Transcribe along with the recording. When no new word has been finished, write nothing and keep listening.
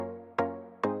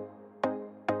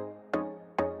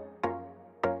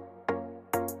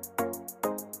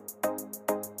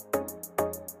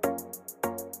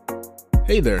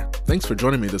Hey there, thanks for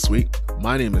joining me this week.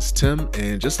 My name is Tim,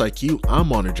 and just like you,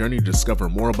 I'm on a journey to discover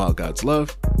more about God's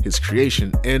love, His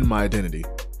creation, and my identity.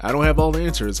 I don't have all the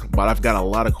answers, but I've got a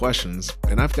lot of questions,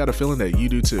 and I've got a feeling that you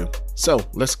do too. So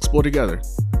let's explore together.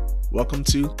 Welcome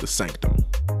to The Sanctum.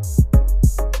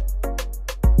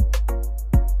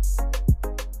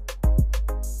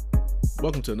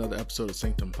 Welcome to another episode of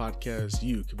Sanctum Podcast.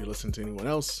 You could be listening to anyone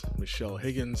else, Michelle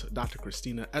Higgins, Dr.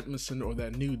 Christina Edmondson, or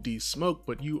that new D Smoke,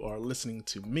 but you are listening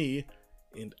to me,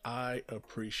 and I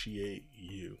appreciate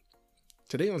you.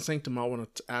 Today on Sanctum, I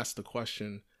want to ask the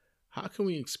question, how can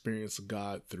we experience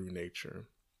God through nature?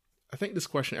 I think this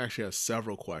question actually has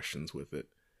several questions with it.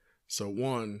 So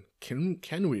one, can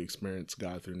we experience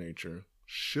God through nature?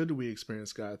 Should we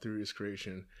experience God through His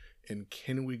creation? And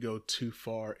can we go too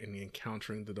far in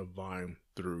encountering the divine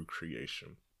through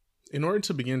creation? In order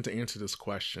to begin to answer this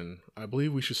question, I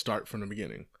believe we should start from the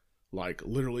beginning, like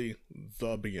literally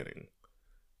the beginning.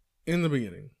 In the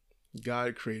beginning,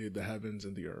 God created the heavens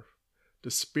and the earth.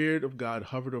 The Spirit of God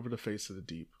hovered over the face of the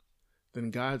deep. Then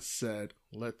God said,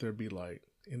 "Let there be light,"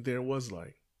 and there was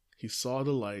light. He saw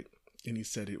the light, and He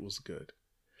said it was good.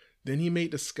 Then He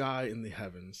made the sky and the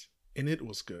heavens, and it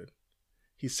was good.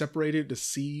 He separated the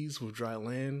seas with dry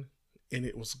land, and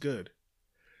it was good.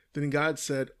 Then God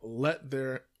said, let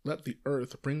the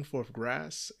earth bring forth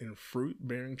grass and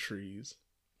fruit-bearing trees,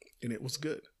 and it was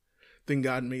good. Then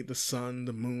God made the sun,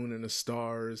 the moon, and the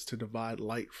stars to divide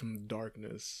light from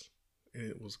darkness, and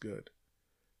it was good.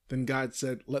 Then God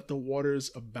said, let the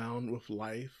waters abound with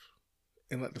life,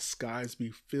 and let the skies be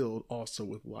filled also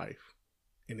with life,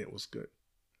 and it was good.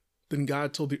 Then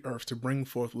God told the earth to bring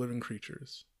forth living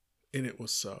creatures, and it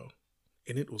was so,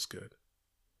 and it was good.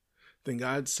 Then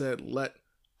God said, let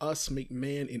us make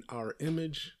man in our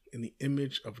image. In the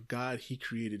image of God He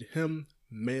created him,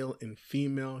 male and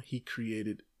female He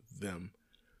created them.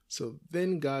 So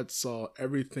then God saw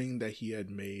everything that He had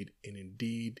made, and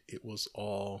indeed it was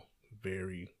all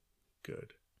very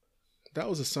good. That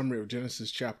was a summary of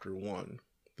Genesis chapter 1.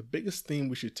 The biggest theme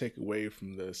we should take away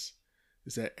from this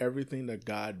is that everything that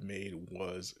God made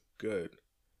was good.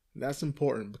 And that's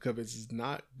important because if it's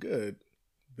not good,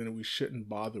 then we shouldn't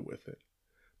bother with it.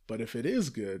 But if it is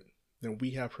good, then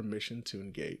we have permission to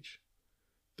engage.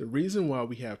 The reason why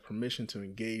we have permission to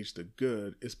engage the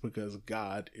good is because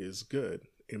God is good.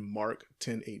 In Mark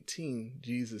 10:18,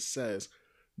 Jesus says,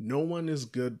 "No one is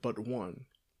good but one,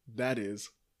 that is,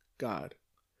 God."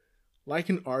 Like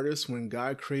an artist, when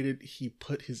God created, He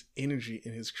put His energy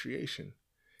in His creation.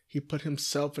 He put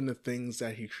Himself in the things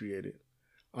that He created.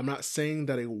 I'm not saying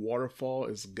that a waterfall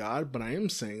is God, but I am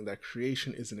saying that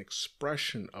creation is an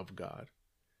expression of God.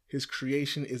 His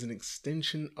creation is an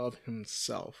extension of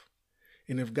Himself.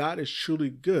 And if God is truly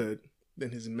good,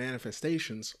 then His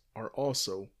manifestations are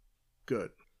also good.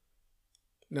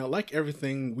 Now, like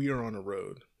everything, we are on a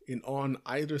road, and on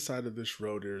either side of this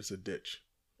road there is a ditch.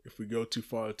 If we go too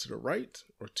far to the right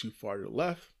or too far to the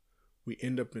left, we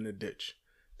end up in a ditch.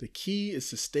 The key is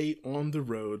to stay on the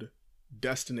road,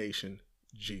 destination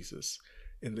Jesus.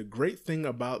 And the great thing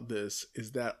about this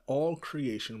is that all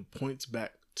creation points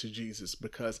back to Jesus,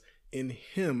 because in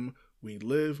Him we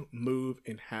live, move,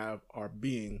 and have our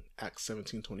being, Acts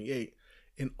 17:28,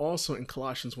 and also in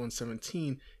Colossians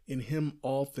 1:17, in Him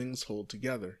all things hold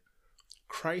together.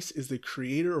 Christ is the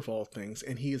creator of all things,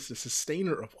 and He is the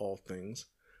sustainer of all things.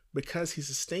 Because He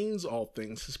sustains all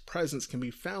things, His presence can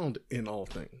be found in all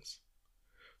things.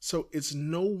 So it's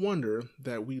no wonder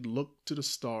that we look to the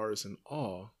stars in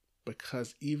awe,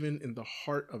 because even in the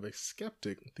heart of a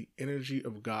skeptic, the energy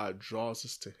of God draws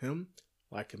us to Him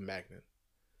like a magnet.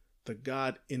 The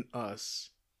God in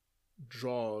us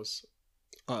draws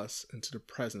us into the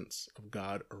presence of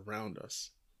God around us.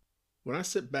 When I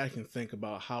sit back and think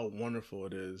about how wonderful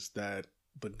it is that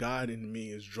the God in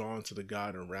me is drawn to the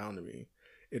God around me,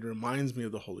 it reminds me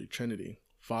of the Holy Trinity.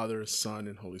 Father, Son,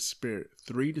 and Holy Spirit,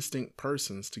 three distinct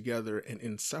persons together and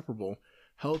inseparable,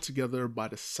 held together by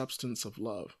the substance of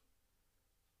love.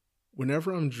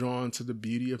 Whenever I'm drawn to the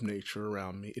beauty of nature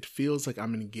around me, it feels like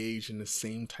I'm engaged in the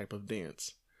same type of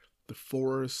dance. The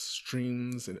forests,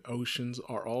 streams, and oceans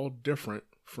are all different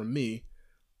from me,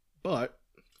 but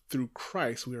through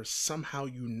Christ, we are somehow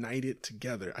united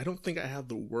together. I don't think I have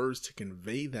the words to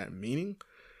convey that meaning,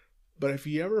 but if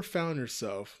you ever found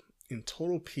yourself in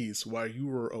total peace while you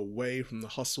were away from the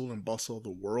hustle and bustle of the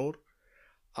world,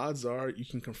 odds are you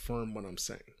can confirm what I'm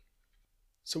saying.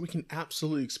 So we can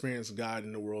absolutely experience God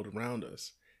in the world around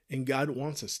us, and God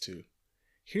wants us to.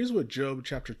 Here's what Job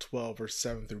chapter 12 verse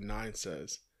 7 through 9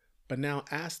 says, "But now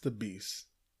ask the beasts,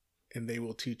 and they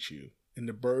will teach you, and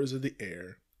the birds of the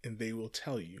air, and they will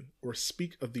tell you, or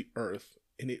speak of the earth,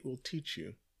 and it will teach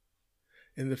you.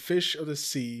 And the fish of the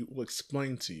sea will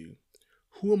explain to you.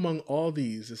 Who among all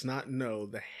these does not know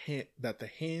that the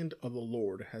hand of the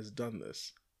Lord has done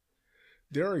this?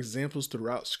 There are examples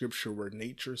throughout Scripture where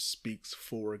nature speaks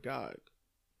for God.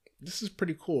 This is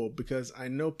pretty cool because I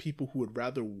know people who would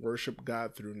rather worship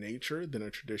God through nature than a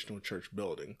traditional church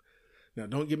building. Now,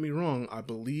 don't get me wrong, I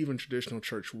believe in traditional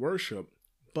church worship,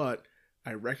 but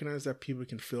I recognize that people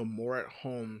can feel more at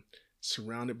home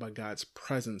surrounded by God's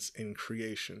presence in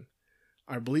creation.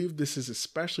 I believe this is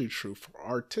especially true for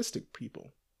artistic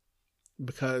people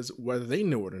because whether they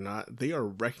know it or not, they are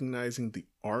recognizing the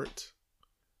art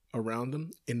around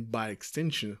them and by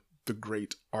extension, the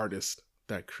great artist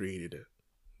that created it.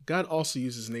 God also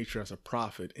uses nature as a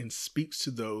prophet and speaks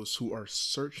to those who are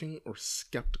searching or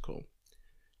skeptical.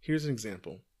 Here's an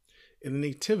example. In the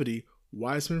Nativity,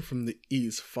 wise men from the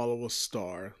east follow a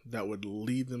star that would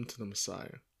lead them to the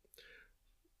Messiah.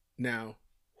 Now,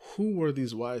 who were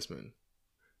these wise men?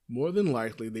 More than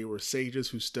likely, they were sages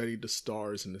who studied the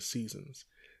stars and the seasons.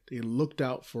 They looked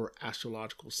out for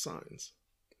astrological signs.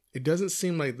 It doesn't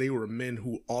seem like they were men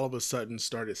who all of a sudden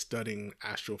started studying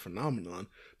astrophenomenon,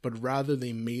 but rather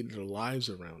they made their lives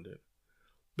around it.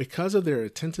 Because of their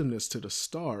attentiveness to the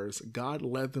stars, God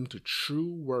led them to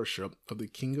true worship of the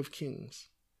King of Kings.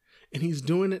 And He's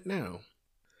doing it now.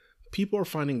 People are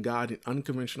finding God in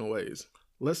unconventional ways.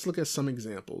 Let's look at some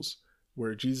examples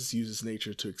where Jesus uses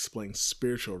nature to explain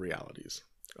spiritual realities.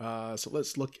 So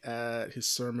let's look at His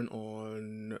Sermon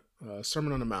on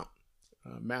the Mount.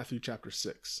 Matthew chapter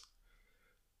 6.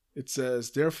 It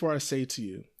says, "Therefore I say to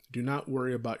you, do not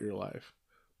worry about your life.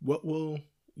 What will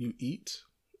you eat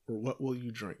or what will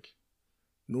you drink?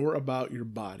 Nor about your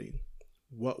body.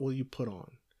 What will you put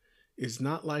on? Is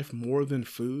not life more than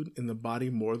food and the body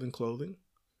more than clothing?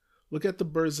 Look at the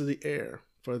birds of the air,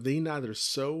 for they neither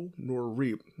sow nor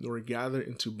reap nor gather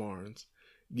into barns,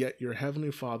 yet your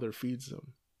heavenly Father feeds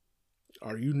them.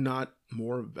 Are you not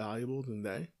more valuable than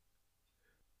they?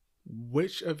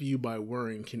 Which of you by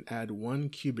worrying can add 1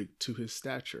 cubit to his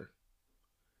stature?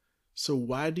 So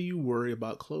why do you worry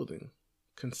about clothing?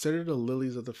 Consider the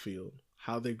lilies of the field,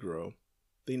 how they grow.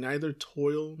 They neither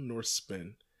toil nor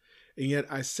spin. And yet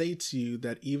I say to you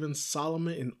that even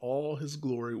Solomon in all his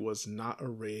glory was not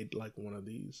arrayed like one of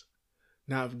these.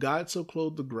 Now if God so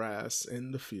clothed the grass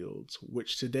in the fields,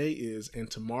 which today is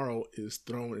and tomorrow is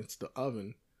thrown into the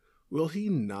oven, will He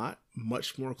not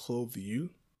much more clothe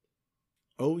you,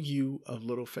 O you of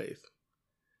little faith?"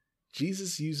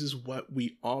 Jesus uses what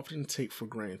we often take for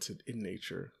granted in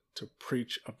nature to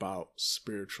preach about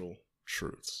spiritual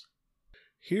truths.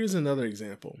 Here's another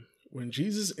example. When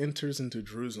Jesus enters into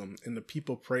Jerusalem and the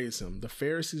people praise Him, the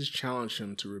Pharisees challenge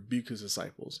Him to rebuke His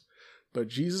disciples. But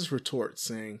Jesus retorts,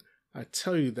 saying, "I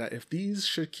tell you that if these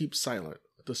should keep silent,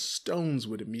 the stones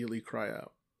would immediately cry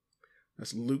out."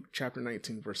 That's Luke chapter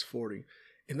 19, verse 40.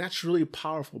 And that's really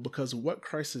powerful because what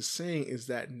Christ is saying is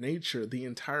that nature, the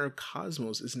entire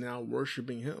cosmos, is now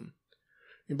worshiping Him.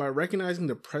 And by recognizing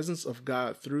the presence of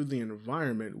God through the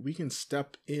environment, we can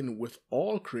step in with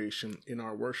all creation in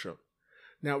our worship.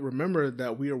 Now remember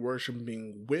that we are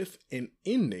worshiping with and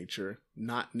in nature,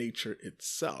 not nature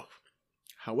itself.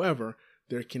 However,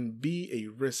 there can be a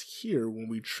risk here when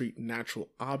we treat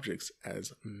natural objects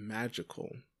as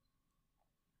magical.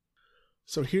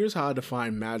 So here's how I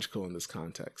define magical in this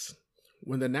context.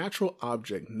 When the natural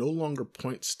object no longer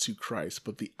points to Christ,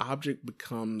 but the object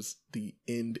becomes the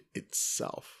end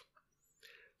itself.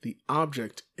 The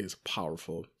object is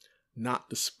powerful, not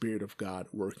the Spirit of God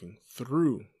working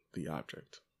through the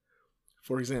object.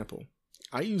 For example,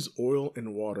 I use oil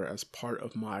and water as part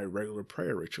of my regular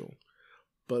prayer ritual,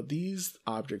 but these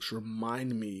objects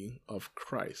remind me of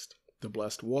Christ. The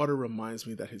blessed water reminds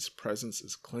me that His presence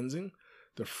is cleansing.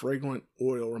 The fragrant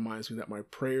oil reminds me that my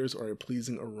prayers are a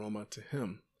pleasing aroma to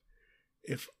Him.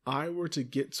 If I were to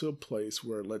get to a place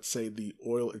where, let's say, the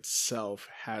oil itself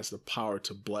has the power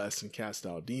to bless and cast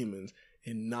out demons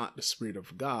and not the Spirit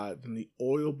of God, then the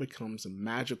oil becomes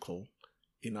magical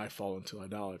and I fall into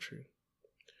idolatry.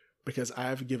 Because I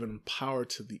have given power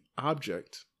to the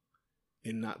object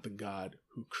and not the God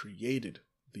who created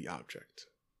the object.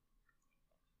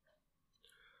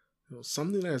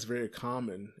 Something that is very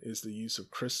common is the use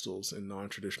of crystals in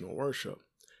non-traditional worship.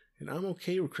 And I'm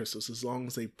okay with crystals as long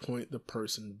as they point the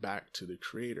person back to the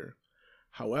Creator.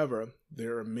 However,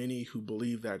 there are many who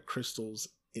believe that crystals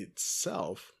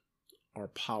itself are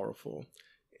powerful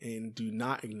and do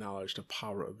not acknowledge the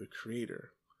power of the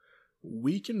Creator.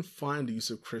 We can find the use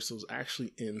of crystals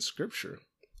actually in Scripture.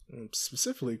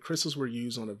 Specifically, crystals were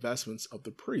used on the vestments of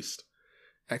the priest.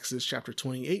 Exodus chapter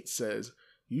 28 says,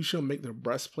 "You shall make the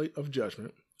breastplate of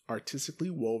judgment, artistically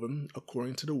woven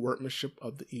according to the workmanship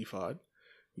of the ephod.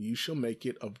 You shall make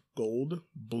it of gold,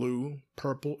 blue,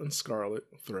 purple, and scarlet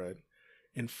thread,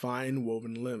 and fine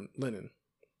woven linen.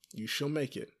 You shall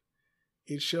make it.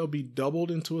 It shall be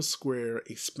doubled into a square,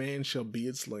 a span shall be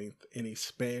its length, and a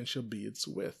span shall be its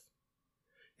width.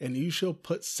 And you shall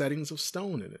put settings of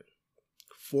stone in it,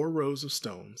 4 rows of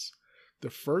stones. The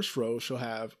first row shall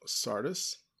have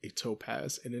sardius, a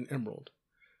topaz, and an emerald.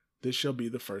 This shall be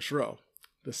the first row.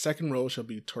 The second row shall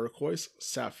be turquoise,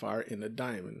 sapphire, and a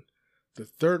diamond. The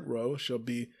third row shall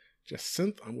be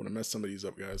jacinth. I'm going to mess some of these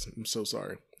up, guys. I'm so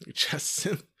sorry.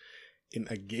 Jacinth, an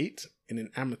agate, and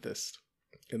an amethyst.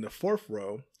 In the fourth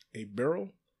row, a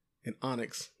beryl, an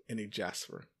onyx, and a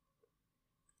jasper.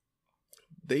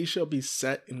 They shall be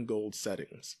set in gold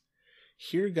settings.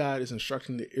 Here God is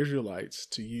instructing the Israelites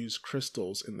to use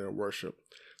crystals in their worship.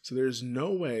 So there's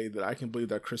no way that I can believe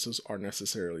that crystals are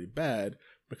necessarily bad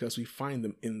because we find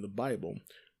them in the Bible,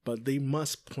 but they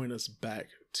must point us back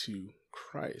to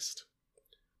Christ.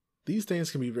 These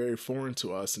things can be very foreign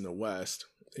to us in the West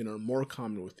and are more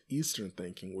common with Eastern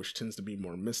thinking, which tends to be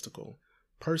more mystical.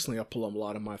 Personally, I pull up a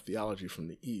lot of my theology from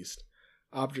the East.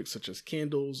 Objects such as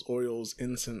candles, oils,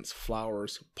 incense,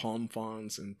 flowers, palm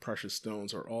fronds, and precious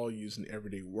stones are all used in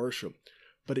everyday worship,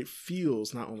 but it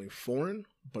feels not only foreign,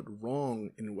 but wrong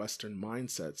in Western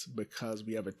mindsets because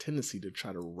we have a tendency to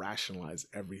try to rationalize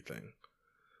everything.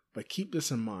 But keep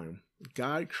this in mind,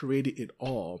 God created it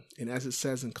all, and as it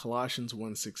says in Colossians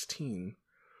 1:16,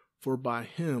 for by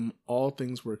him all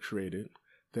things were created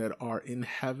that are in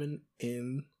heaven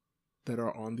and that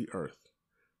are on the earth,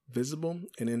 visible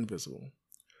and invisible,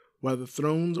 whether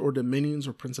thrones or dominions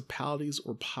or principalities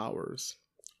or powers.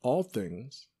 All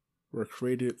things were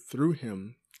created through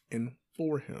him and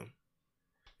for him.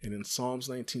 And in Psalms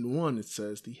 19:1 it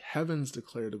says, the heavens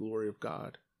declare the glory of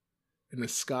God, and the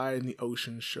sky and the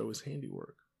ocean show his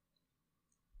handiwork.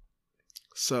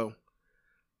 So,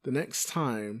 the next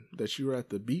time that you're at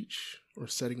the beach or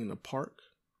sitting in a park,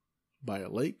 by a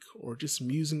lake, or just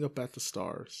musing up at the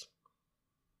stars,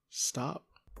 stop,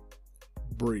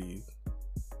 breathe,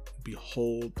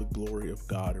 behold the glory of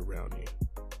God around you,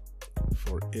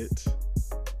 for it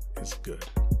is good.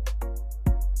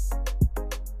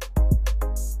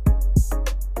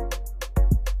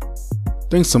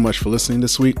 Thanks so much for listening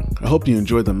this week. I hope you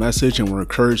enjoyed the message and were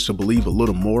encouraged to believe a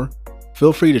little more.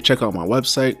 Feel free to check out my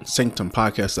website,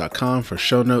 sanctumpodcast.com, for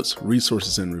show notes,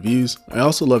 resources, and reviews. I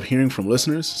also love hearing from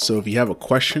listeners, so if you have a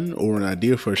question or an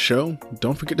idea for a show,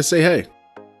 don't forget to say hey.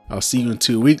 I'll see you in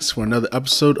 2 weeks for another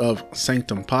episode of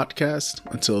Sanctum Podcast.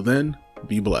 Until then,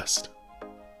 be blessed.